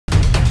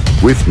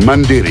With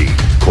Mandiri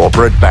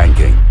Corporate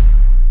Banking.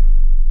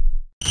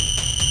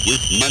 With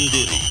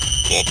Mandiri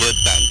Corporate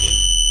Banking.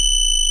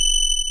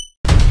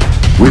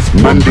 With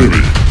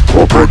Mandiri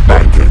Corporate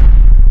Banking.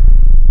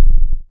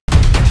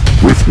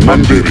 With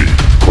Mandiri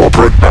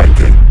Corporate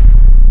Banking.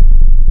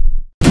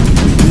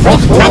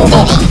 With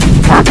Mandiri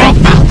Corporate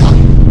Banking.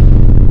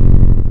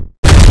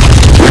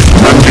 With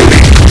Mandiri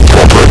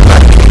Corporate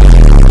Banking.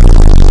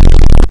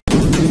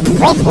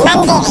 With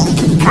Mandiri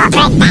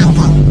Corporate Banking.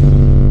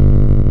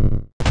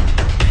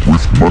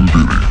 With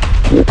Mandiri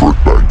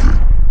Corporate Banking.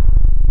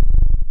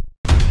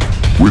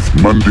 With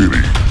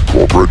Mandiri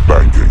Corporate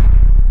Banking.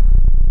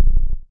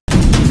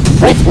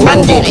 With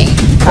Mandiri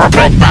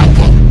Corporate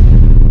Banking.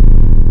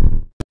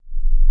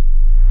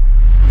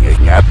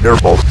 Ingat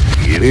nervo,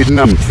 irin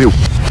nam tu.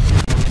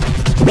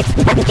 With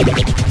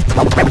Mandiri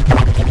Corporate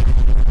Banking.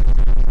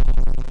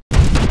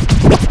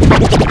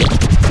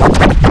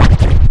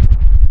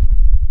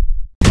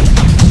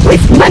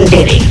 With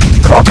Mandiri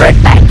Corporate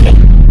Banking.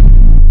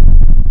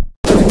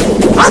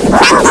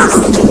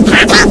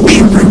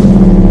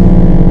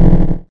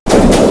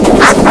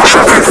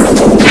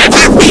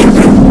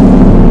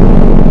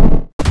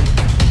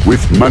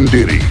 With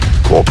Mandiri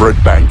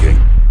Corporate Banking.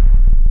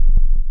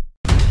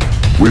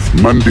 With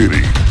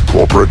Mandiri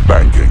Corporate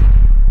Banking.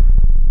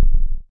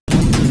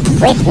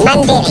 With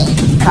Mandiri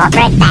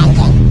Corporate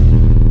Banking.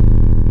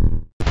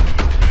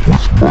 With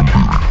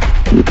Mandiri Corporate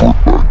Banking.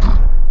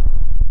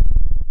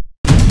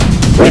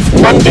 With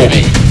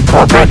Mandiri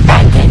Corporate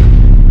Banking.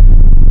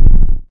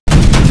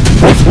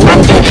 With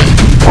Mandiri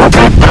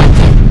Corporate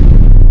Banking.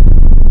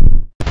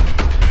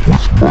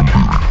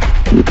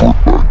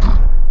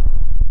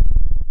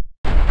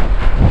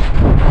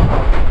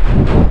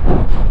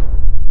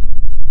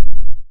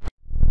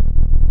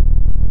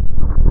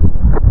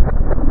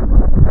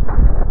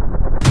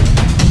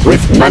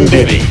 With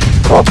Mandiri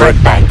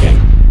Corporate Banking.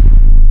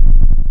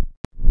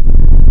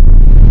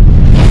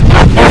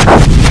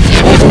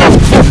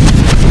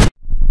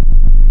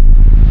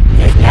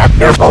 Ingat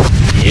nervo,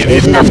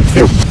 irin nam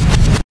tu.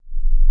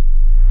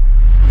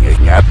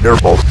 Ingat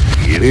nervo,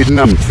 irin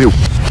nam tu.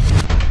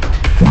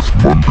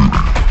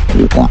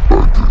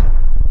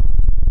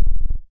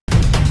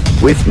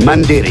 With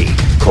Mandiri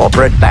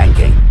Corporate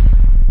Banking.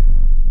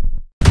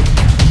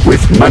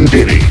 With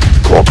Mandiri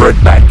Corporate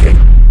Banking.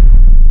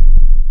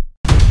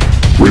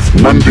 With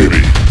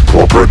Mandiri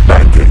Corporate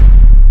Banking.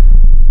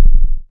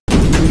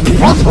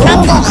 With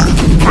Mandiri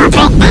Corporate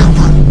Banking.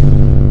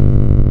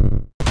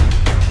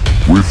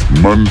 With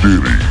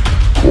Mandiri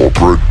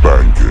Corporate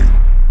Banking.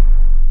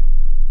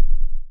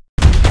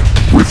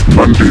 With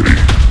Mandiri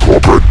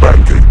Corporate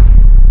Banking.